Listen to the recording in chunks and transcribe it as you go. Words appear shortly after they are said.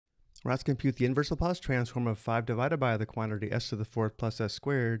We're asked to compute the inverse Laplace transform of 5 divided by the quantity s to the fourth plus s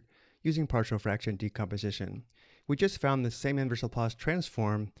squared using partial fraction decomposition. We just found the same inverse Laplace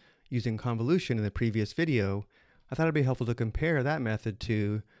transform using convolution in the previous video. I thought it'd be helpful to compare that method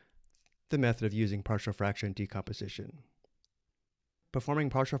to the method of using partial fraction decomposition. Performing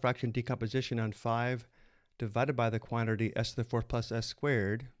partial fraction decomposition on 5 divided by the quantity s to the fourth plus s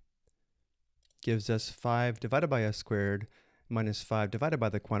squared gives us 5 divided by s squared minus 5 divided by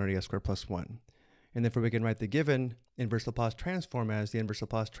the quantity s squared plus 1. And therefore we can write the given inverse Laplace transform as the inverse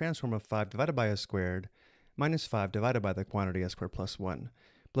Laplace transform of 5 divided by s squared minus 5 divided by the quantity s squared plus 1.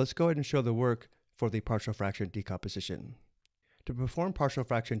 But let's go ahead and show the work for the partial fraction decomposition. To perform partial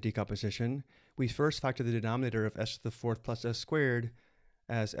fraction decomposition, we first factor the denominator of s to the fourth plus s squared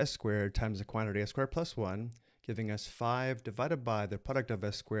as s squared times the quantity s squared plus 1, giving us 5 divided by the product of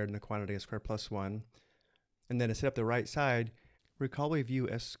s squared and the quantity s squared plus 1. And then to set up the right side, recall we view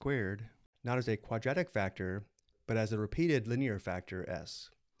s squared not as a quadratic factor, but as a repeated linear factor s.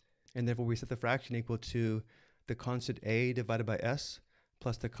 And therefore we set the fraction equal to the constant a divided by s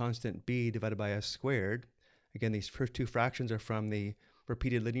plus the constant b divided by s squared. Again, these first two fractions are from the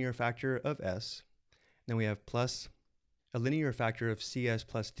repeated linear factor of s. Then we have plus a linear factor of cs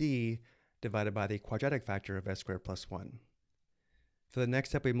plus d divided by the quadratic factor of s squared plus 1. For the next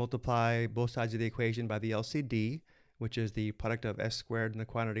step, we multiply both sides of the equation by the LCD, which is the product of s squared and the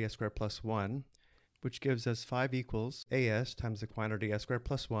quantity s squared plus 1, which gives us 5 equals as times the quantity s squared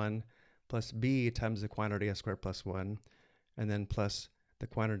plus 1 plus b times the quantity s squared plus 1, and then plus the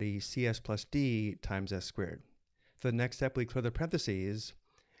quantity cs plus d times s squared. For the next step, we clear the parentheses,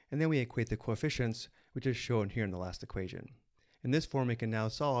 and then we equate the coefficients, which is shown here in the last equation. In this form, we can now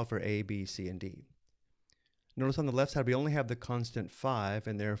solve for a, b, c, and d. Notice on the left side, we only have the constant 5,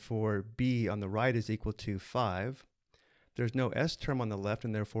 and therefore b on the right is equal to 5. There's no s term on the left,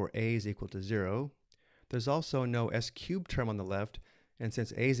 and therefore a is equal to 0. There's also no s cubed term on the left, and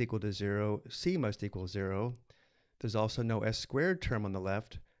since a is equal to 0, c must equal 0. There's also no s squared term on the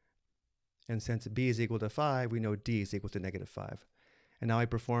left, and since b is equal to 5, we know d is equal to negative 5. And now I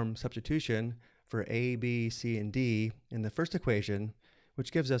perform substitution for a, b, c, and d in the first equation,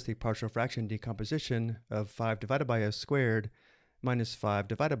 which gives us the partial fraction decomposition of 5 divided by s squared minus 5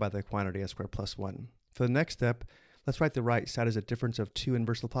 divided by the quantity s squared plus 1. For the next step, let's write the right side as a difference of two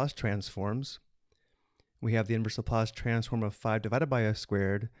inverse Laplace transforms. We have the inverse Laplace transform of 5 divided by s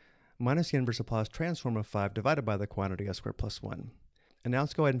squared minus the inverse Laplace transform of 5 divided by the quantity s squared plus 1. And now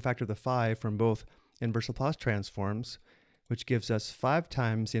let's go ahead and factor the 5 from both inverse Laplace transforms, which gives us 5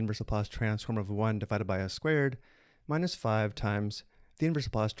 times the inverse Laplace transform of 1 divided by s squared minus 5 times the inverse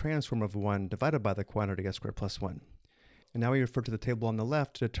Laplace transform of 1 divided by the quantity s squared plus 1. And now we refer to the table on the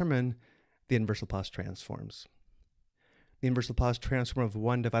left to determine the inverse Laplace transforms. The inverse Laplace transform of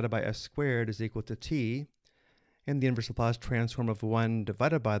 1 divided by s squared is equal to t, and the inverse Laplace transform of 1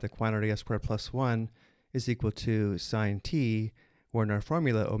 divided by the quantity s squared plus 1 is equal to sine t, where in our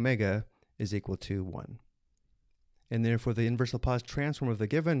formula omega is equal to 1. And therefore the inverse Laplace transform of the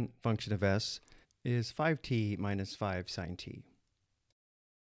given function of s is 5t minus 5 sine t.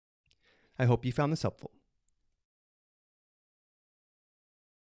 I hope you found this helpful.